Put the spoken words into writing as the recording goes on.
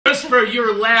for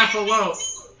your laugh alone.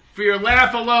 For your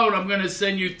laugh alone, I'm going to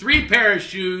send you 3 pair of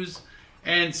shoes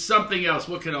and something else.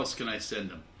 What else can I send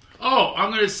them? Oh, I'm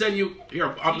going to send you... Here,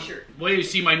 T-shirt. Wait till you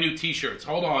see my new T-shirts.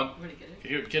 Hold on.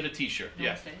 Here, get a T-shirt.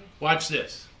 Yeah. Watch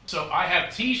this. So I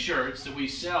have T-shirts that we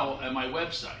sell at my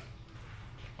website.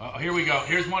 Well, here we go.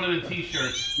 Here's one of the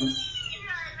T-shirts.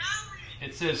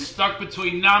 It says, stuck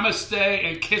between namaste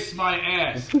and kiss my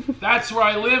ass. That's where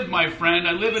I live, my friend.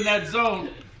 I live in that zone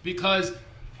because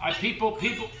I grew up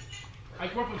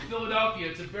in Philadelphia.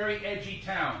 It's a very edgy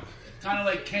town. Kind of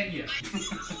like Kenya.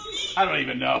 I don't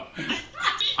even know.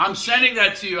 I'm sending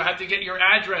that to you. I have to get your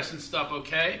address and stuff,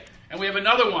 okay? And we have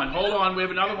another one. Hold on. We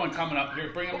have another one coming up.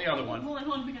 Here, bring up the other one.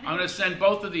 I'm going to send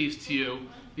both of these to you.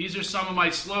 These are some of my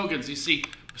slogans. You see,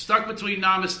 stuck between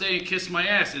namaste and kiss my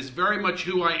ass is very much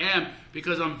who I am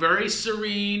because I'm very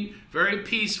serene, very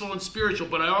peaceful and spiritual.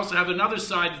 But I also have another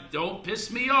side. Don't piss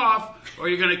me off or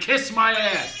you're going to kiss my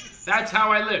ass. That's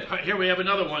how I live. Here we have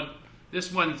another one.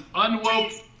 This one's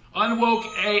unwoke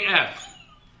AF.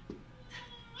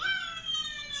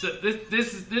 So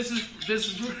this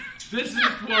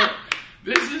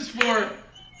is for.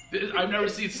 I've never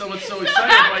seen someone so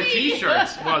excited by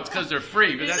T-shirts. Well, it's because they're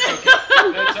free, but that's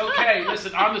okay. That's okay.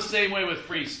 Listen, I'm the same way with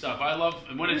free stuff. I love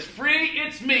when it's free.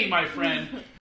 It's me, my friend.